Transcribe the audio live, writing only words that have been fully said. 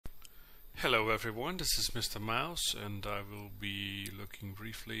Hello everyone, this is Mr. Mouse and I will be looking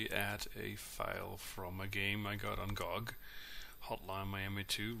briefly at a file from a game I got on GOG, Hotline Miami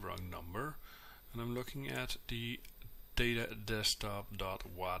 2, wrong number, and I'm looking at the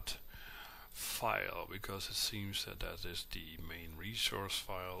datadesktop.wad file because it seems that that is the main resource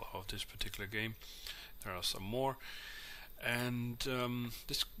file of this particular game. There are some more, and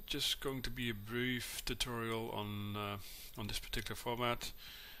this is just going to be a brief tutorial on this particular format.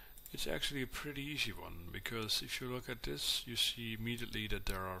 It's actually a pretty easy one, because if you look at this, you see immediately that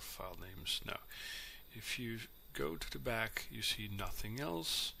there are file names. Now, if you go to the back, you see nothing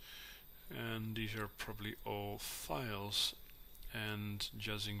else, and these are probably all files, and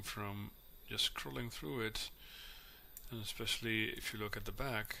judging from just scrolling through it, and especially if you look at the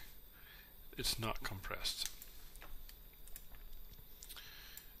back, it's not compressed.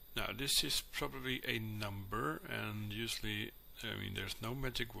 Now, this is probably a number, and usually there's no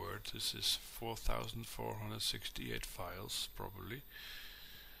magic word. This is 4,468 files, probably.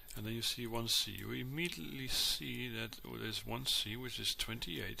 And then you see 1C. You immediately see that there's 1C, which is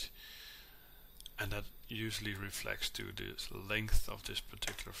 28. And that usually reflects to the length of this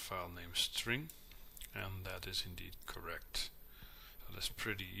particular file name string. And that is indeed correct. So that's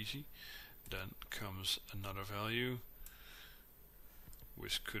pretty easy. Then comes another value,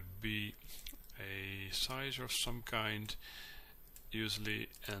 which could be a size of some kind, usually,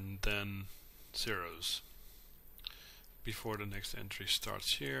 and then zeros before the next entry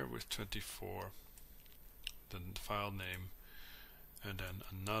starts here with 24, then the file name, and then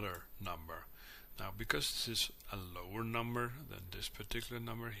another number. Now, because this is a lower number than this particular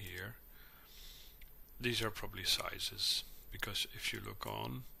number here, these are probably sizes, because if you look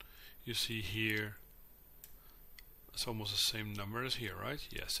on, you see here it's almost the same number as here, right?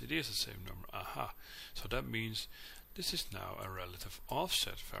 Yes, it is the same number. Aha! So that means this is now a relative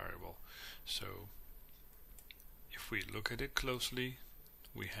offset variable. So if we look at it closely,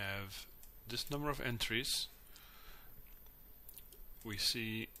 we have this number of entries. We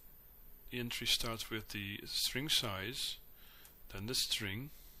see the entry starts with the string size, then the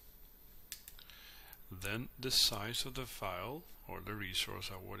string, then the size of the file or the resource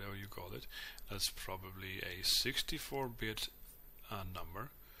or whatever you call it. That's probably a 64-bit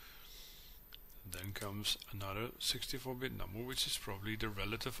number. Then comes another 64-bit number, which is probably the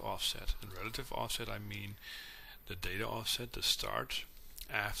relative offset. And relative offset, I mean the data offset, the start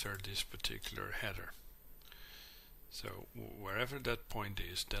after this particular header. So wherever that point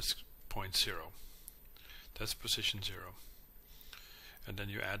is, that's point 0. That's position 0. And then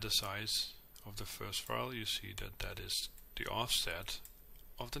you add the size of the first file, you see that that is the offset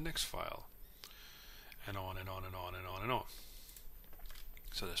of the next file. And on and on and on and on and on.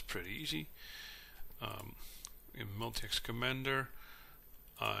 So that's pretty easy. In MultiEx Commander,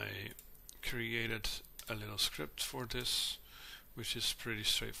 I created a little script for this, which is pretty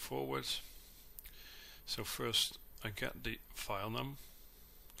straightforward. So first I get the FileNum,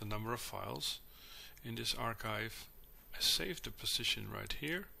 the number of files in this archive. I save the position right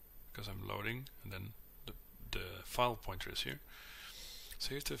here because I'm loading, and then the file pointer is here.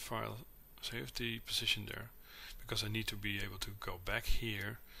 Save the file, save the position there, because I need to be able to go back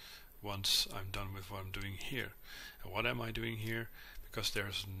here once I'm done with what I'm doing here. And what am I doing here? Because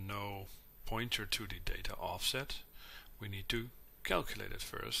there's no pointer to the data offset, we need to calculate it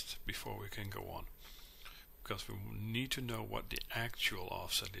first before we can go on, because we need to know what the actual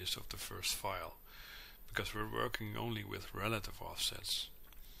offset is of the first file, because we're working only with relative offsets.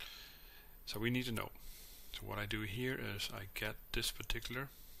 So we need to know. So what I do here is I get this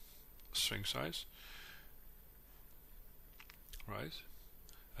particular string size, right?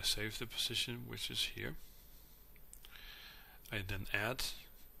 I save the position, which is here. I then add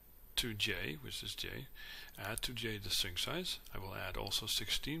to J, which is J, add to J the string size. I will add also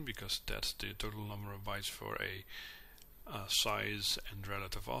 16 because that's the total number of bytes for a size and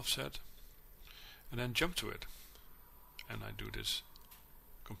relative offset. And then jump to it. And I do this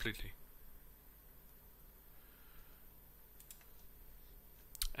completely.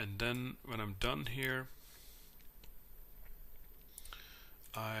 And then when I'm done here,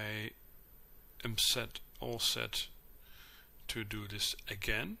 I am all set to do this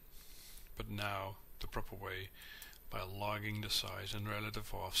again, but now the proper way, by logging the size and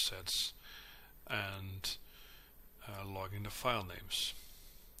relative offsets and logging the file names.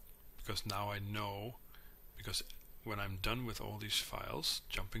 Because now I know, because when I'm done with all these files,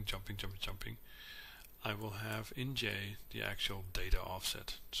 jumping, I will have in J the actual data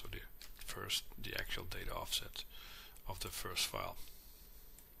offset. So the actual data offset of the first file.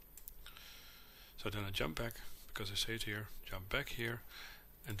 So then I jump back, because I say it here, jump back here,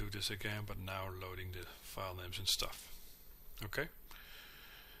 and do this again, but now loading the file names and stuff. Okay,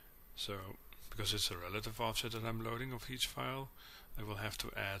 so because it's a relative offset that I'm loading of each file, I will have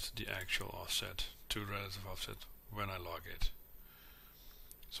to add the actual offset to relative offset when I log it.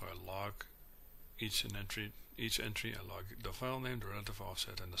 So I log each entry, I log the file name, the relative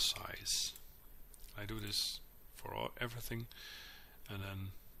offset, and the size. I do this for everything, and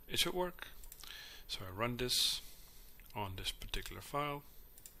then it should work. So I run this on this particular file,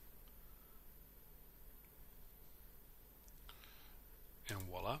 and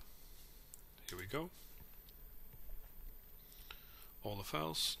voila, here we go. All the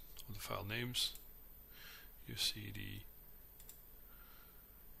files, all the file names. You see the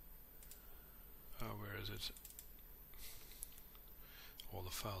where is it? All the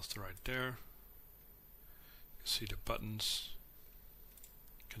files are right there. You see the buttons.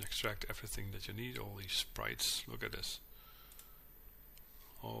 You can extract everything that you need. All these sprites. Look at this.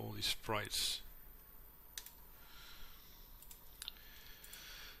 All these sprites.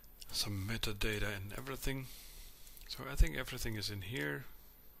 Some metadata and everything. So I think everything is in here.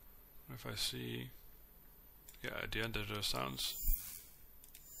 If I see, yeah, at the end there are sounds.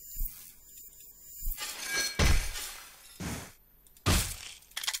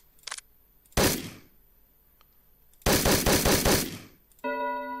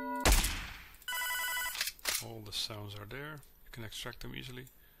 All the sounds are there. You can extract them easily.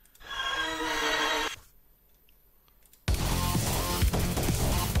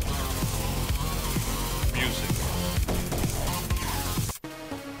 Music.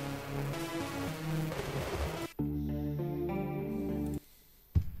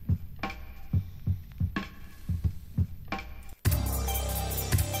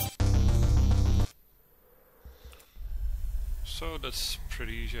 So that's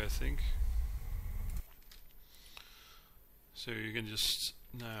pretty easy, I think. So you can just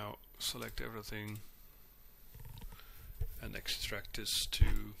now select everything and extract this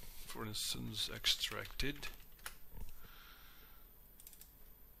to, for instance, extracted.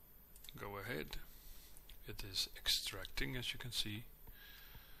 Go ahead. It is extracting, as you can see,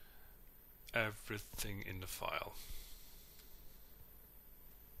 everything in the file.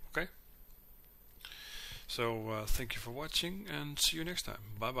 Okay? So thank you for watching and see you next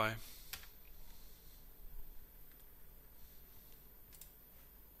time. Bye bye.